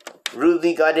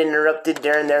 Rudely got interrupted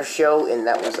during their show, and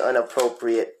that was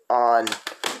inappropriate on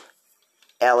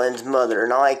Ellen's mother.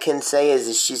 And all I can say is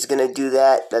if she's going to do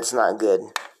that, that's not good.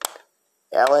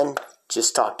 Ellen,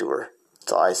 just talk to her.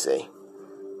 That's all I say.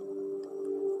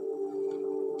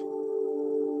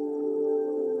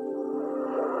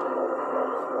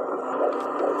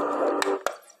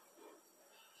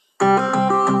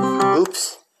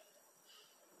 Oops.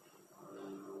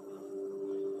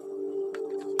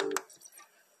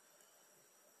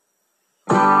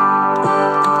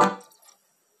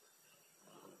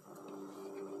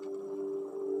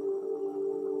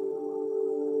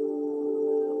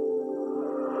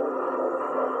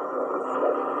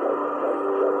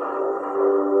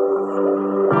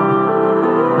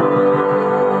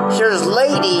 Here's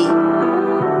Lady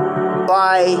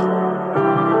by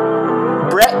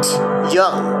Brett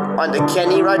Young on the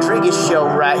Kenny Rodriguez Show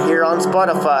right here on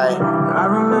Spotify. I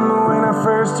remember when I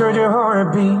first heard your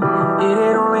heartbeat. It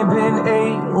had only been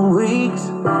 8 weeks.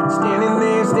 Standing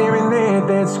there staring at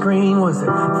that screen was the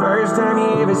first time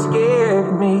you ever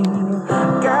scared me.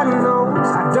 God knows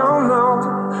I don't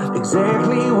know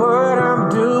exactly what I'm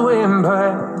doing,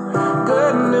 but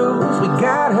good news, we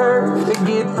got her to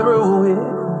get through it.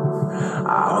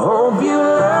 I hope you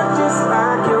look just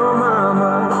like your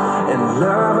mama and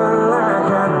love her like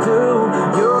I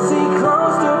do. You'll see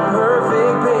close to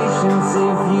perfect patience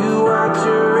if you watch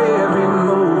her every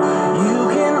move. You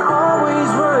can always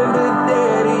run to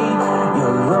daddy,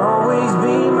 you'll always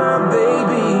be my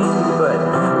baby. But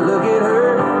look at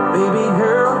her, baby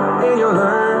girl, and you'll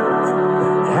learn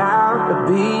how to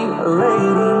be a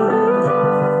lady.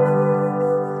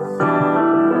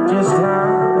 Just how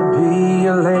to be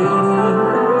a lady.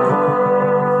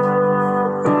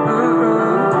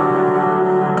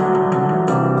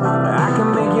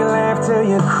 Till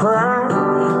you cry,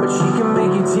 but she can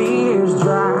make your tears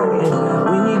dry.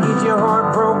 And when you get your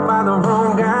heart broke by the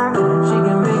wrong guy, she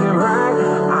can make it right.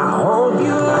 I hope you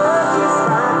love just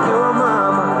like your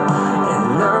mama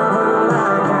and love her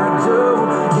like I do.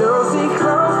 You'll see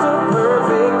close to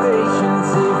perfect patience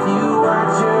if you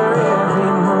watch her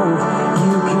every move.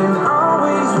 You can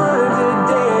always run to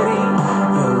daddy,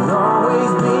 you'll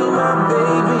always be my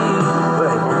baby.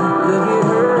 But look at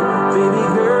her, baby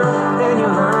girl, and you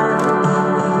learn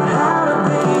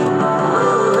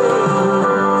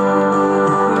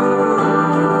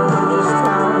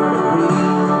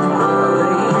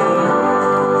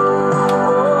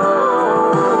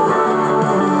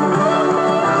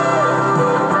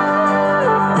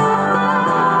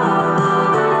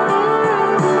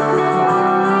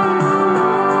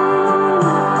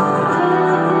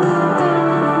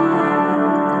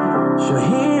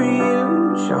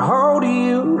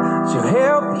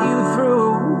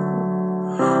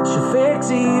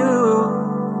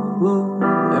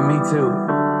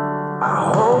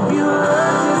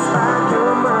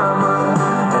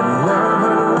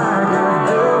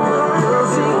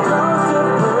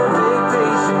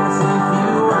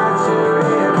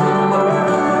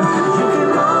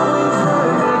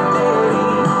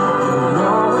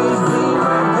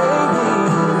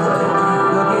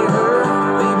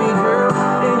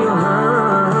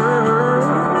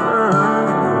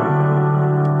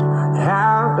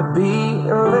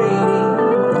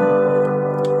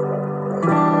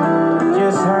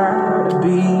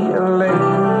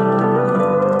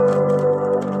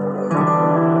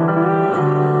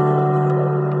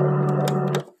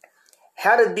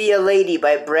How to Be a Lady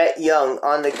by Brett Young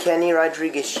on the Kenny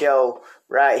Rodriguez Show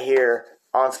right here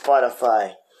on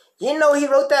Spotify. You know, he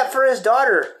wrote that for his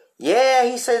daughter. Yeah,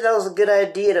 he said that was a good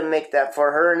idea to make that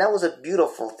for her, and that was a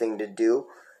beautiful thing to do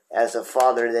as a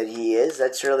father that he is.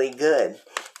 That's really good.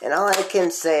 And all I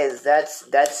can say is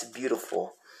that's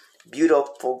beautiful.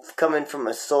 Beautiful coming from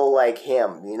a soul like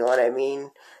him. You know what I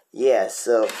mean? Yeah,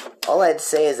 so all I'd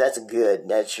say is that's good.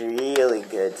 That's really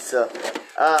good. So,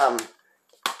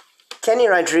 Kenny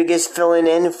Rodriguez filling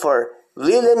in for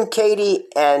Leland Katie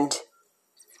and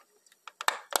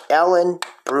Ellen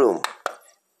Broom.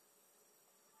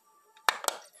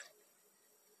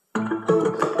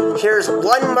 Here's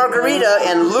One Margarita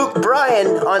and Luke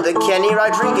Bryan on the Kenny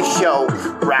Rodriguez Show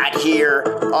right here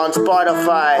on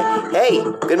Spotify. Hey,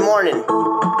 good morning.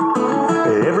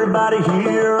 Everybody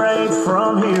here ain't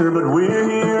from here, but we're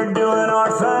here doing our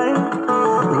thing.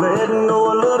 Letting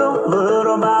go a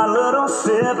little by little,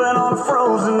 sipping on a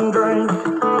frozen drink.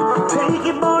 Take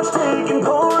it, boys, take and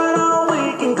pour it all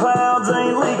weekend. Clouds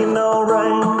ain't leaking no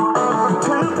rain. 2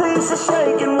 pieces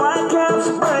shaking, white caps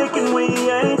are breaking. We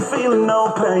ain't feeling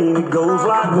no pain. It goes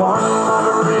like 1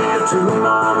 margarita, 2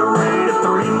 margarita,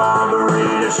 3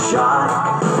 margarita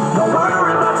shot. Don't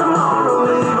worry about tomorrow,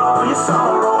 leave all your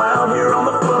sorrow out here on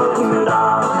the fucking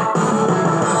dock.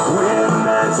 When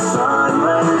that sun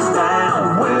lays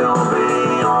down, we'll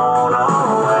be on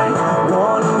our way.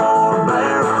 1 more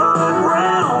barefoot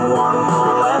round, 1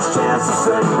 more last chance to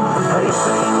say, hey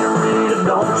senorita,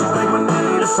 don't you think we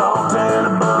need a salt and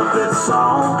a buffet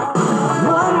song?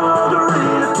 1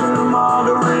 margarita, 2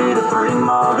 margarita, 3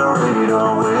 margarita,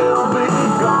 we'll be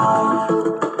gone.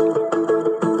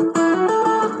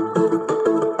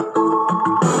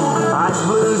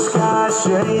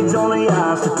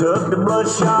 tuck the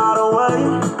bloodshot away.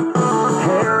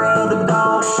 Hair of the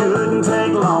dog shouldn't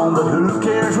take long, but who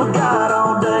cares, we got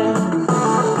all day.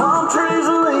 Palm trees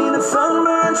are leaning,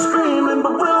 sunburned screaming,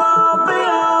 but we'll all be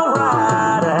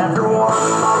alright. After one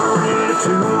margarita,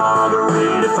 two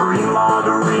margarita, three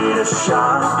margarita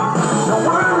shot. Don't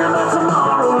worry about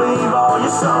tomorrow, leave all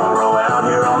your sorrow out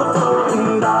here on the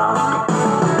floating dock.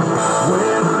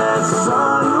 When that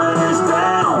sun lays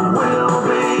down, we'll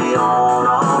be on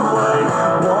our way.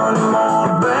 One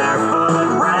more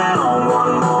barefoot round,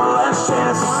 one more last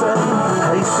chance to say,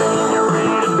 hey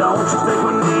senorita, don't you think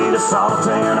we need a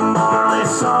saute and a Marley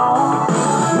song?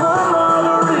 One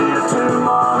margarita, two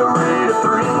margarita,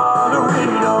 three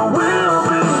margarita, we'll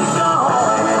be gone.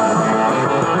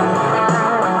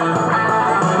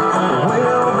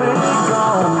 We'll be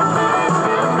gone.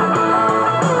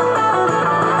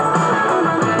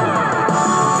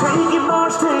 Taking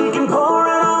bars, taking,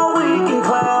 pouring all weekend,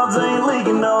 clouds ain't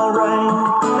leaking no rain.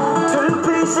 Two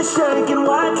pieces shaking,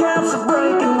 white caps are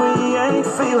breaking, we ain't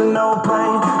feeling no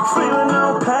pain, feeling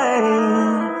no pain.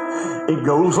 It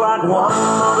goes like one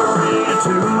margarita,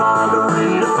 two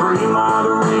margarita, three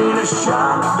margarita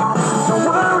shot. Don't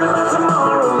worry about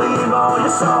tomorrow, leave all your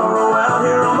sorrow out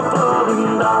here on the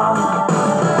floating dock.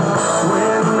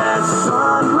 When that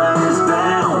sun lays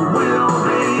down, we'll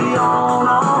be on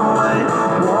our way.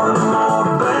 One more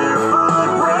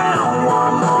barefoot round,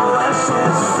 one more last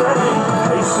chance to say,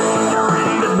 hey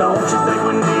senorita, don't you think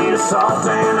we need a salt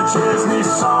and a Chesney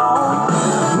song?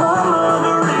 One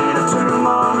margarita, two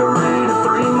margarita,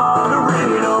 three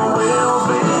margarita, we'll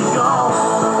be gone.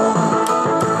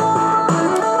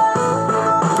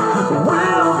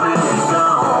 We'll be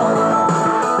gone.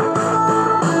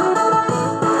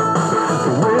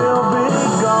 We'll be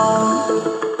gone.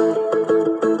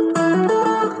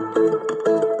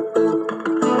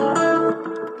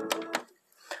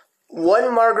 One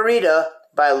Margarita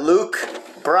by Luke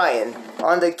Bryan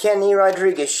on the Kenny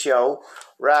Rodriguez Show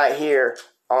right here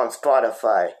on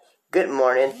Spotify. Good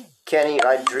morning, Kenny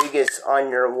Rodriguez on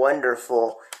your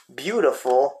wonderful,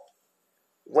 beautiful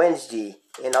Wednesday.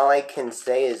 And all I can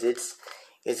say is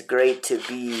it's great to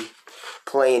be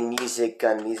playing music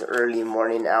on these early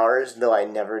morning hours, though I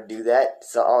never do that.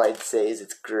 So all I'd say is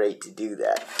it's great to do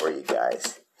that for you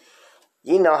guys.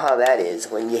 You know how that is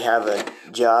when you have a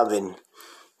job and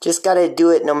just gotta do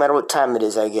it no matter what time it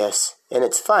is, I guess. And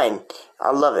it's fine.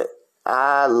 I love it.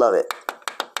 I love it.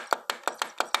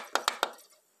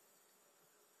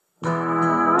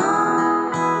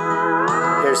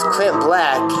 Here's Clint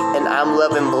Black and I'm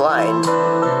Lovin' Blind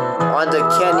on the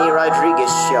Kenny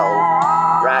Rodriguez Show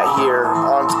right here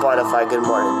on Spotify. Good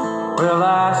morning. Well,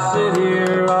 I sit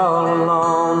here all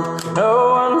alone. No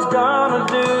one's gonna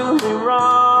do me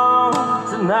wrong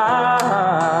tonight.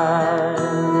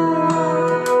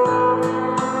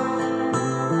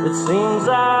 It seems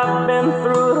I've been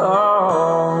through it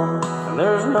all, and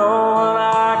there's no one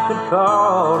I could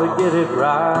call to get it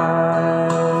right.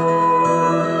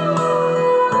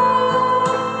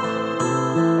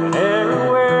 And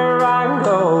everywhere I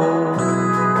go,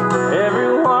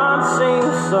 everyone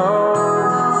seems so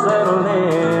settled in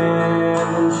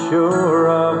and sure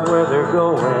of where they're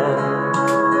going.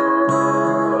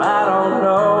 Well, I don't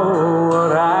know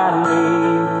what I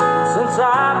need since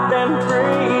I've been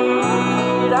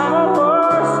freed. I'm a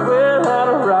horse without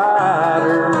a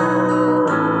rider.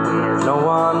 There's no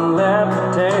one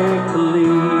left to take the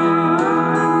lead.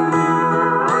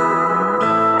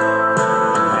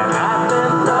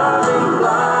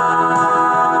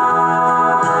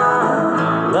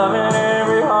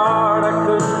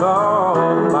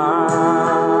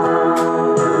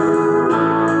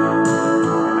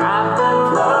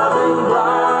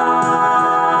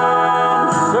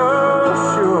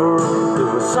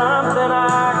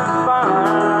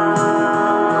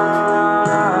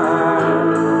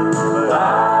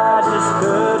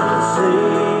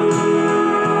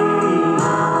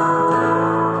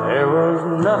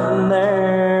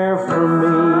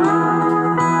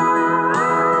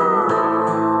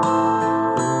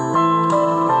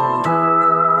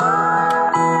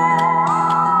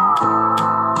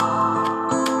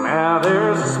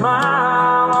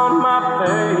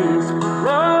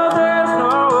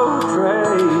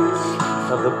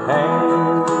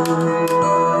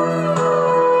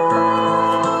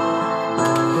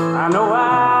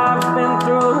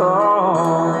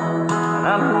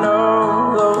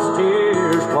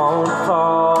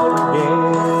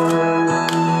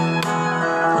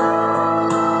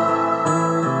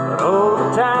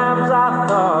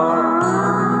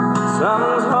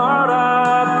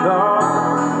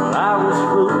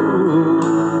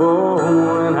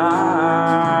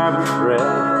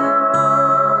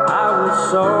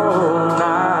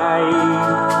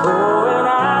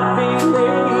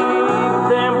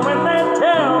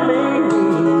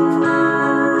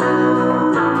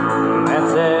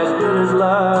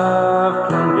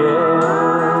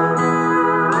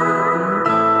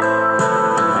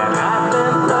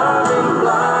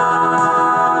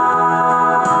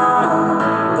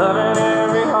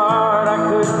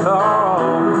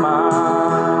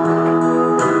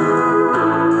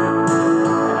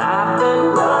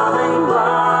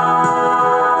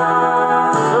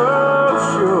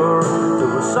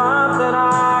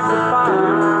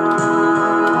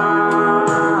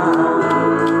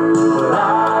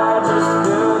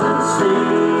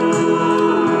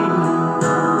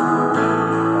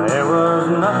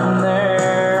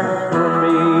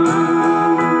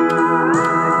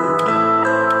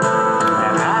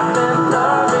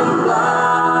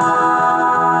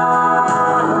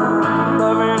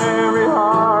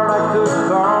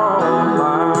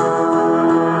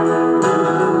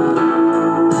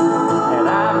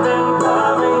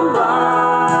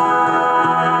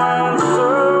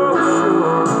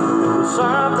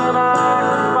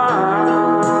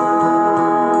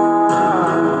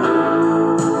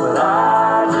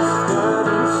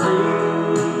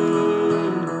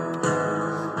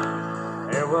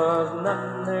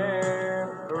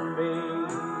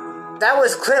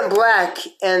 Clint Black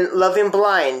and Loving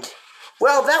Blind.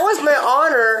 Well, that was my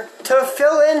honor to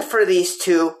fill in for these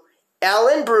two,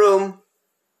 Ellen Broom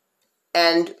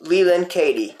and Leland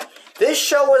Katie. This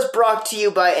show was brought to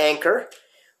you by Anchor.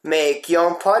 Make your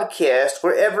own podcast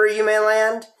wherever you may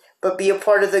land, but be a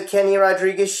part of the Kenny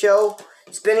Rodriguez Show,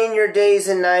 spending your days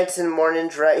and nights and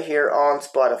mornings right here on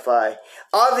Spotify.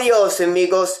 Adios,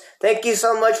 amigos. Thank you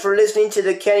so much for listening to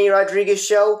the Kenny Rodriguez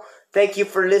Show. Thank you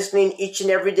for listening each and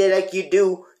every day like you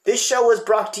do. This show was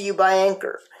brought to you by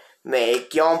Anchor.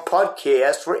 Make your own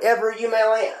podcast wherever you may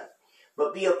land,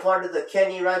 but be a part of the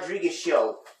Kenny Rodriguez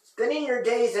Show, spending your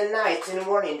days and nights and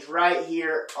mornings right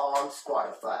here on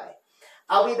Spotify.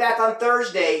 I'll be back on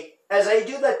Thursday as I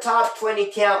do the top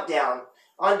 20 countdown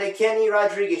on the Kenny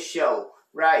Rodriguez Show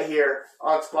right here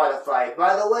on Spotify.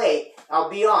 By the way, I'll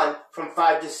be on from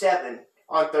 5 to 7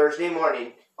 on Thursday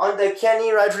morning on the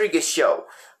Kenny Rodriguez Show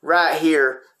right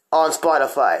here on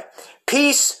Spotify.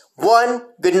 Peace, one,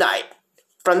 good night.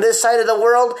 From this side of the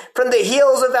world, from the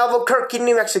hills of Albuquerque,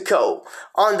 New Mexico,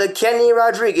 on the Kenny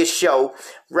Rodriguez Show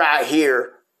right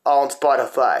here on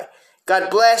Spotify. God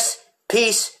bless,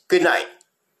 peace, good night.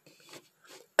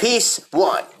 Peace,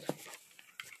 one.